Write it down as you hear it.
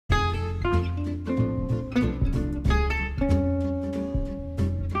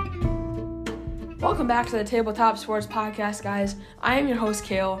welcome back to the Tabletop Sports Podcast, guys. I am your host,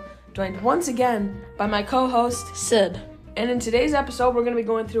 Cale, joined once again by my co-host, Sid. And in today's episode, we're going to be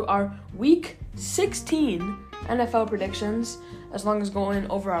going through our Week 16 NFL predictions, as long as going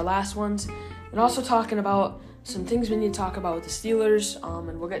over our last ones, and also talking about some things we need to talk about with the Steelers,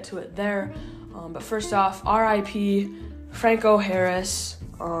 and we'll get to it there. But first off, RIP Franco Harris.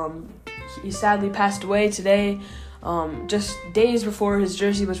 He sadly passed away today, just days before his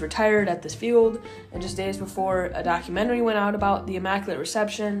jersey was retired at this field, and just days before a documentary went out about the Immaculate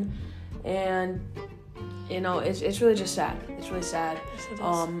Reception. And it's really just sad. It's really sad. Yes,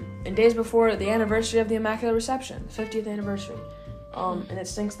 and days before the anniversary of the Immaculate Reception, 50th anniversary. And it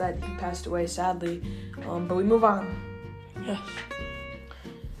stinks that he passed away, sadly. But we move on. Yes.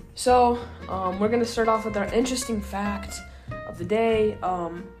 So, we're going to start off with our interesting fact of the day.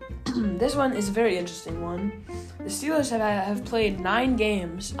 This one is a very interesting one. The Steelers have played 9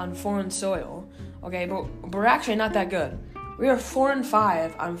 games on foreign soil. Okay, but we're actually not that good. We are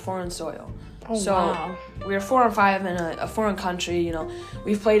 4-5 on foreign soil. Oh, so wow. We are 4-5 in a foreign country.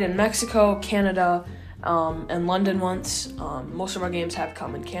 We've played in Mexico, Canada, and London once. Most of our games have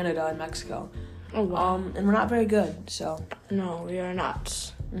come in Canada and Mexico. Oh, wow. And we're not very good, so. No, we are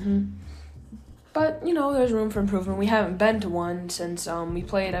not. Mm-hmm. But, there's room for improvement. We haven't been to one since we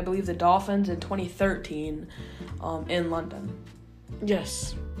played, I believe, the Dolphins in 2013 in London.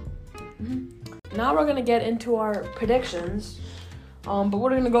 Yes. Mm-hmm. Now we're going to get into our predictions. But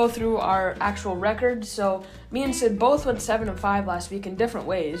we're going to go through our actual record. So me and Sid both went 7-5 last week in different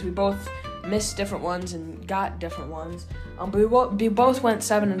ways. We both missed different ones and got different ones. But we both went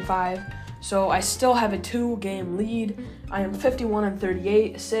 7-5. So I still have a 2-game lead. I am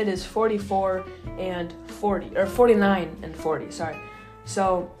 51-38. Sid is 49-40. Sorry.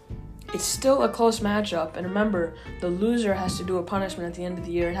 So it's still a close matchup. And remember, the loser has to do a punishment at the end of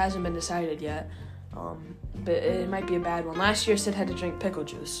the year. It hasn't been decided yet. But it might be a bad one. Last year, Sid had to drink pickle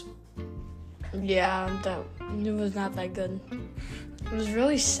juice. Yeah, it was not that good. It was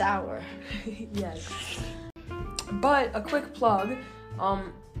really sour. Yes. But a quick plug,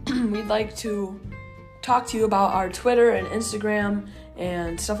 we'd like to talk to you about our Twitter and Instagram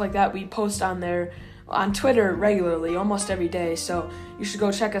and stuff like that. We post on there, on Twitter regularly, almost every day. So you should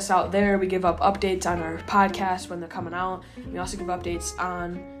go check us out there. We give up updates on our podcast when they're coming out. We also give updates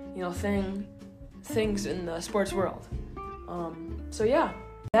on, things in the sports world. So yeah,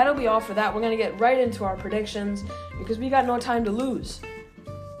 that'll be all for that. We're going to get right into our predictions because we got no time to lose.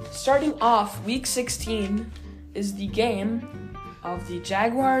 Starting off, Week 16 is the game of the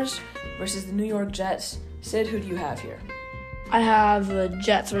Jaguars versus the New York Jets. Sid, who do you have here? I have the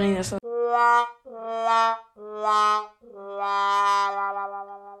Jets winning this one.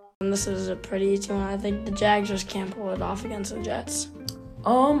 And this is a pretty easy one. I think the Jags just can't pull it off against the Jets.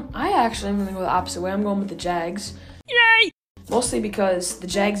 I actually am going to go the opposite way. I'm going with the Jags. Yay! Mostly because the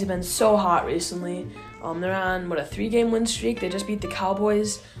Jags have been so hot recently. They're on, a 3-game win streak. They just beat the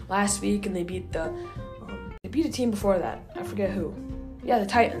Cowboys last week, and they beat a team before that. I forget who. Yeah, the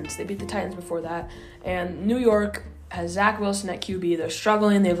Titans. They beat the Titans before that. And New York has Zach Wilson at QB. They're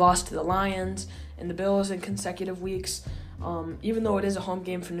struggling. They've lost to the Lions and the Bills in consecutive weeks. Even though it is a home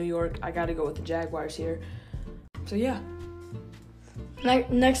game for New York, I got to go with the Jaguars here. So, yeah.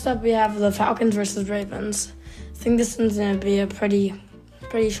 Next up, we have the Falcons versus Ravens. I think this one's going to be a pretty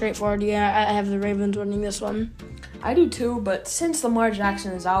straightforward. Yeah, I have the Ravens winning this one. I do too, but since Lamar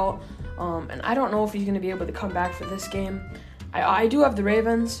Jackson is out, and I don't know if he's going to be able to come back for this game, I do have the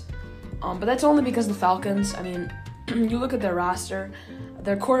Ravens, but that's only because the Falcons, you look at their roster,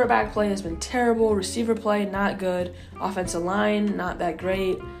 their quarterback play has been terrible, receiver play not good, offensive line not that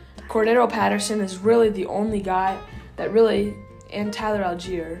great. Cordero Patterson is really the only guy that really, and Tyler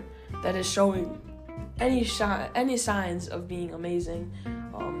Algier, that is showing any signs of being amazing.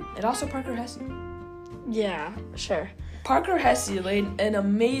 And also Parker Hesse. Yeah, sure. Parker Hesse laid an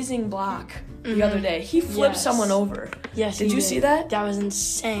amazing block the other day. He flipped someone over. Yes, Did you see that? That was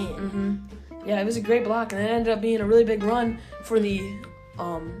insane. Mm-hmm. Yeah, it was a great block, and it ended up being a really big run for the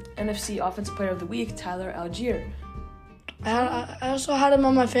NFC Offensive Player of the Week, Tyler Algier. I also had him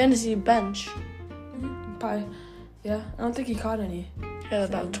on my fantasy bench. Mm-hmm. Probably, yeah. I don't think he caught any. He had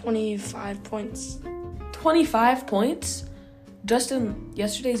about 25 points. 25 points? Just in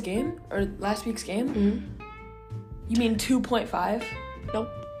yesterday's game? Or last week's game? Mm-hmm. You mean 2.5? Nope.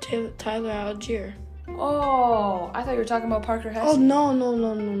 Tyler Algier. Oh, I thought you were talking about Parker Hesse. Oh, no.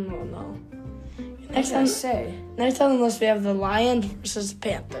 Next on the list we have the Lions versus the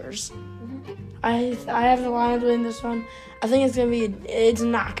Panthers. Mm-hmm. I have the Lions winning this one. I think it's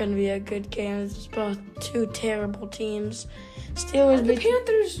not gonna be a good game. It's both two terrible teams. Steelers. The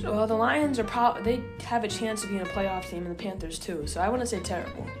Panthers. Well, the Lions are they have a chance of being a playoff team, and the Panthers too. So I wouldn't say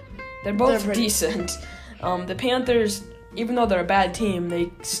terrible. They're both decent. The Panthers, even though they're a bad team,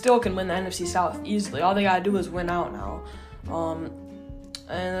 they still can win the NFC South easily. All they gotta do is win out now.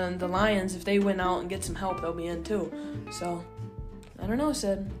 And then the Lions, if they win out and get some help, they'll be in too. So I don't know,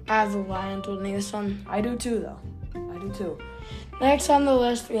 Sid. I have the Lions winning this one. I do too, though. I do too. Next on the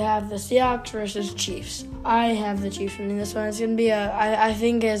list, we have the Seahawks versus Chiefs. I have the Chiefs winning this one. It's gonna be I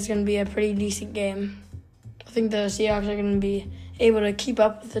think it's gonna be a pretty decent game. I think the Seahawks are gonna be able to keep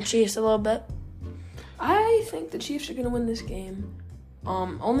up with the Chiefs a little bit. I think the Chiefs are gonna win this game.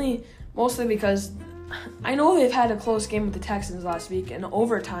 Mostly because I know they've had a close game with the Texans last week in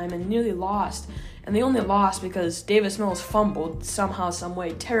overtime and nearly lost. And they only lost because Davis Mills fumbled somehow, some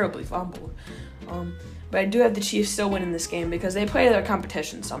way, terribly fumbled. But I do have the Chiefs still winning this game because they play their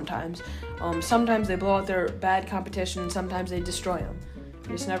competition sometimes. Sometimes they blow out their bad competition, sometimes they destroy them.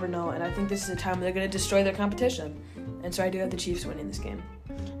 You just never know, and I think this is a time where they're going to destroy their competition. And so I do have the Chiefs winning this game.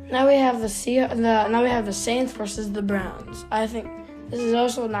 Now we have the Saints versus the Browns. I think this is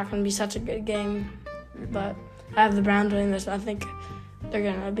also not going to be such a good game, but I have the Browns winning this. I think they're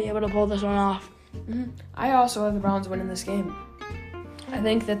going to be able to pull this one off. Mm-hmm. I also have the Browns winning this game. I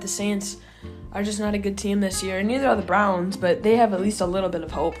think that the Saints are just not a good team this year. Neither are the Browns, but they have at least a little bit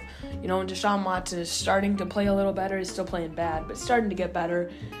of hope. You know, Deshaun Watson is starting to play a little better. He's still playing bad, but starting to get better.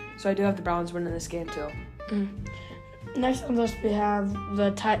 So I do have the Browns winning this game too. Next on the list, we have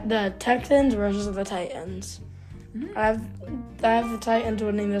the Texans versus the Titans. Mm-hmm. I have the Titans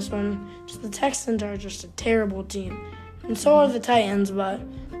winning this one. Just the Texans are just a terrible team, and so are the Titans, but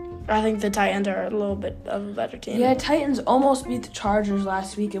I think the Titans are a little bit of a better team. Yeah, Titans almost beat the Chargers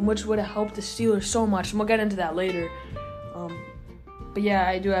last week, and which would have helped the Steelers so much, and we'll get into that later. But yeah,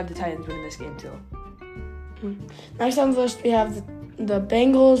 I do have the Titans winning this game too. Next on the list, we have the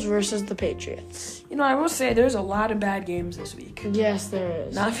Bengals versus the Patriots. You know, I will say there's a lot of bad games this week. Yes, there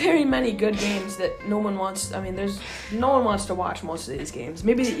is. Not very many good games that no one wants. I mean, no one wants to watch most of these games.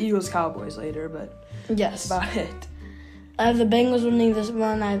 Maybe the Eagles-Cowboys later, but yes, that's about it. I have the Bengals winning this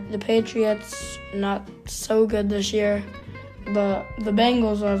one. I have the Patriots not so good this year, but the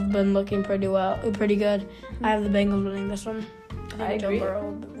Bengals have been looking pretty good. I have the Bengals winning this one. I agree. Joe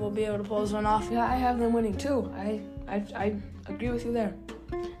Burrow will be able to pull this one off. Yeah, I have them winning too. I agree with you there.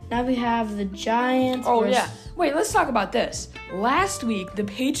 Now we have the Giants. Yeah. Wait, let's talk about this. Last week, the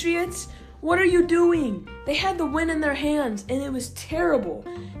Patriots, what are you doing? They had the win in their hands, and it was terrible.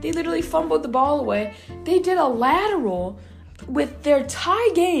 They literally fumbled the ball away. They did a lateral with their tie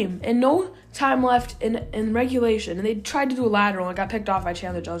game and no time left in regulation, and they tried to do a lateral and got picked off by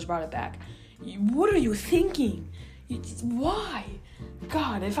Chandler Jones, brought it back. What are you thinking? Why?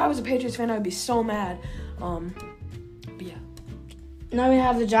 God, if I was a Patriots fan, I would be so mad. But yeah. Now we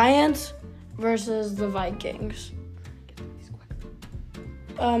have the Giants versus the Vikings.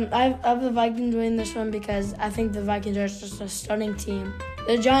 I have the Vikings winning this one because I think the Vikings are just a stunning team.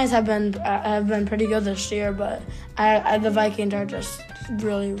 The Giants have been pretty good this year, but the Vikings are just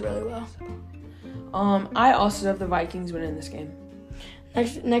really, really well. I also have the Vikings winning this game.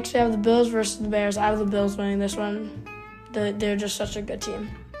 Next we have the Bills versus the Bears. I have the Bills winning this one. They're just such a good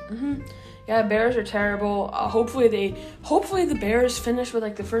team. Mm-hmm. Yeah, Bears are terrible. Hopefully the Bears finish with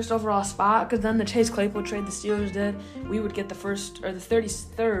like the first overall spot, because then the Chase Claypool trade the Steelers did, we would get the first or the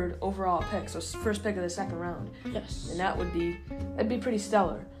 33rd overall pick, so first pick of the second round. Yes, and that'd be pretty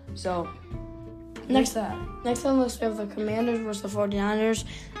stellar. So next on the list we have the Commanders versus the 49ers.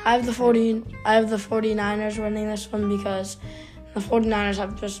 I have the 49ers winning this one because the 49ers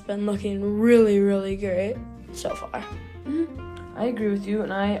have just been looking really, really great so far. Mm-hmm. I agree with you,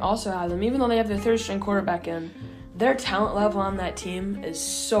 and I also have them. Even though they have their third-string quarterback in, their talent level on that team is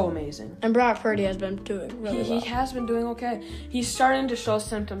so amazing. And Brock Purdy has been doing really well. He has been doing okay. He's starting to show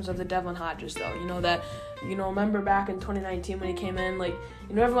symptoms of the Devlin Hodges, though. Remember back in 2019 when he came in,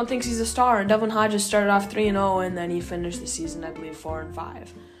 everyone thinks he's a star, and Devlin Hodges started off 3-0, and then he finished the season, I believe, 4-5.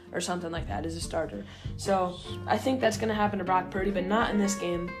 Or something like that as a starter. So I think that's going to happen to Brock Purdy, but not in this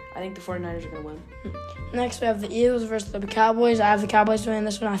game. I think the 49ers are going to win. Next, we have the Eagles versus the Cowboys. I have the Cowboys winning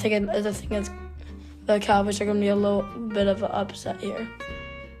this one. I think the Cowboys are going to be a little bit of an upset here.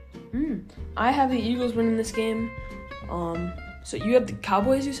 I have the Eagles winning this game. So you have the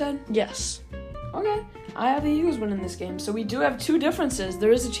Cowboys, you said? Yes. Okay. I have the Eagles winning this game. So we do have two differences.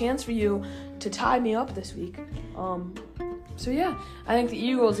 There is a chance for you to tie me up this week. So yeah, I think the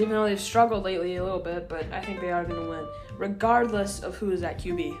Eagles, even though they've struggled lately a little bit, but I think they are going to win, regardless of who is at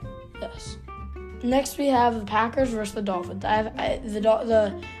QB. Yes. Next, we have the Packers versus the Dolphins. I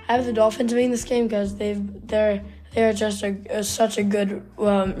have the Dolphins winning this game because they're just such a good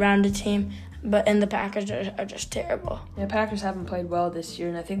rounded team, and the Packers are just terrible. Yeah, Packers haven't played well this year,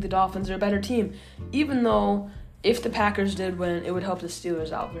 and I think the Dolphins are a better team. Even though if the Packers did win, it would help the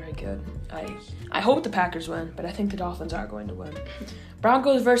Steelers out very good. I hope the Packers win, but I think the Dolphins are going to win.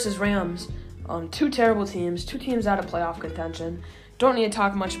 Broncos versus Rams. Two terrible teams, two teams out of playoff contention. Don't need to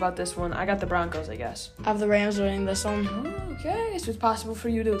talk much about this one. I got the Broncos, I guess. I have the Rams winning this one. Okay, so it's possible for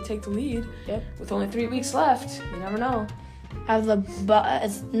you to take the lead. Yep. With only 3 weeks left. You never know. I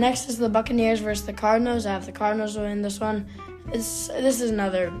have next is the Buccaneers versus the Cardinals. I have the Cardinals winning this one. This is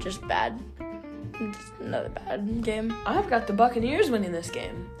another bad game. I've got the Buccaneers winning this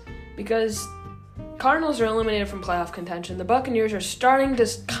game because Cardinals are eliminated from playoff contention. The Buccaneers are starting to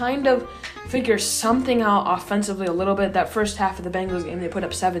kind of figure something out offensively a little bit. That first half of the Bengals game, they put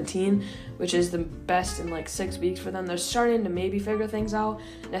up 17, which is the best in like 6 weeks for them. They're starting to maybe figure things out,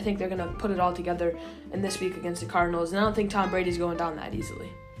 and I think they're going to put it all together in this week against the Cardinals. And I don't think Tom Brady's going down that easily.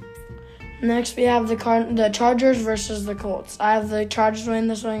 Next, we have the Chargers versus the Colts. I have the Chargers winning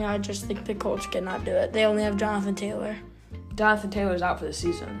this one. I just think the Colts cannot do it. They only have Jonathan Taylor. Jonathan Taylor's out for the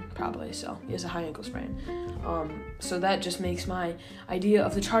season, probably, so he has a high ankle sprain. So that just makes my idea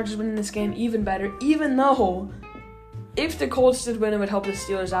of the Chargers winning this game even better, even though if the Colts did win, it would help the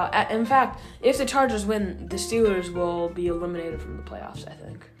Steelers out. In fact, if the Chargers win, the Steelers will be eliminated from the playoffs, I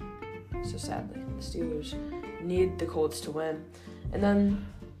think. So sadly, the Steelers need the Colts to win. And then,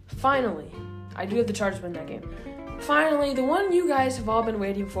 finally, I do have the Chargers win that game. Finally, the one you guys have all been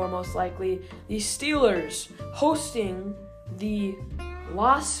waiting for, most likely, the Steelers hosting the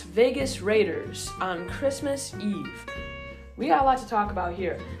Las Vegas Raiders on Christmas Eve. We got a lot to talk about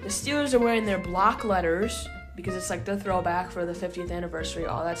here. The Steelers are wearing their block letters because it's like the throwback for the 50th anniversary,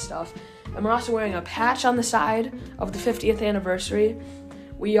 all that stuff. And we're also wearing a patch on the side of the 50th anniversary.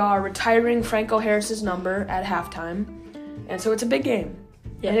 We are retiring Franco Harris's number at halftime. And so it's a big game.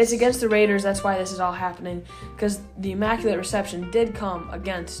 Yes. And it's against the Raiders. That's why this is all happening, because the Immaculate Reception did come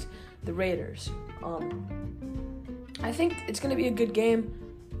against the Raiders. I think it's going to be a good game.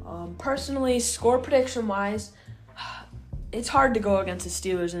 Personally, score prediction-wise, it's hard to go against the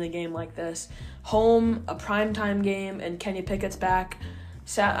Steelers in a game like this. Home, a primetime game, and Kenny Pickett's back.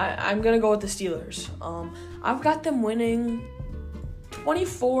 I'm going to go with the Steelers. I've got them winning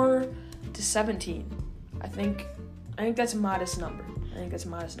 24-17. I think that's a modest number. Nice.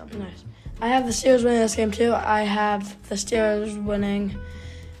 I have the Steelers winning this game too. I have the Steelers winning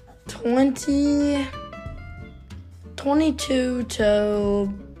 22-13.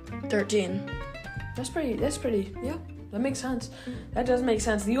 That's pretty, yeah, that makes sense. That does make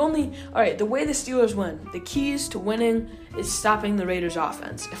sense. The way the Steelers win, the keys to winning is stopping the Raiders'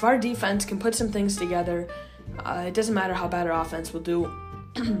 offense. If our defense can put some things together, it doesn't matter how bad our offense will do.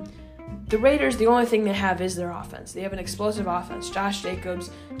 The Raiders, the only thing they have is their offense. They have an explosive offense. Josh Jacobs,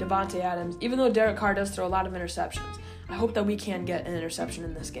 Devontae Adams, even though Derek Carr does throw a lot of interceptions. I hope that we can get an interception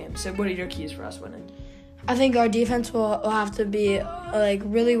in this game. So what are your keys for us winning? I think our defense will have to be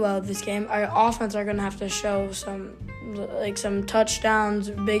really well this game. Our offense are going to have to show some touchdowns,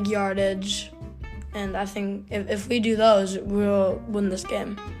 big yardage, and I think if we do those, we'll win this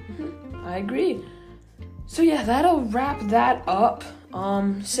game. Mm-hmm. I agree. So yeah, that'll wrap that up.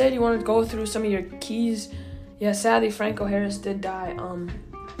 Sid, you want to go through some of your keys? Yeah, sadly, Franco Harris did die. I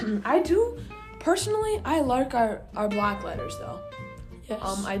like our block letters, though.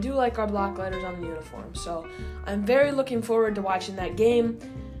 Yes. I do like our block letters on the uniform, so I'm very looking forward to watching that game.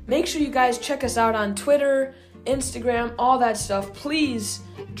 Make sure you guys check us out on Twitter, Instagram, all that stuff. Please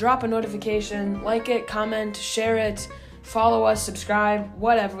drop a notification, like it, comment, share it, follow us, subscribe,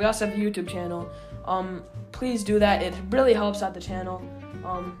 whatever. We also have a YouTube channel. Please do that. It really helps out the channel.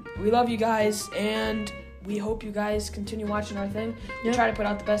 We love you guys, and we hope you guys continue watching our thing. We try to put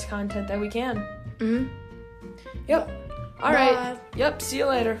out the best content that we can. Mm-hmm. Yep. All right. Yep. See you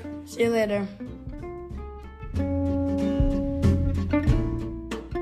later. See you later.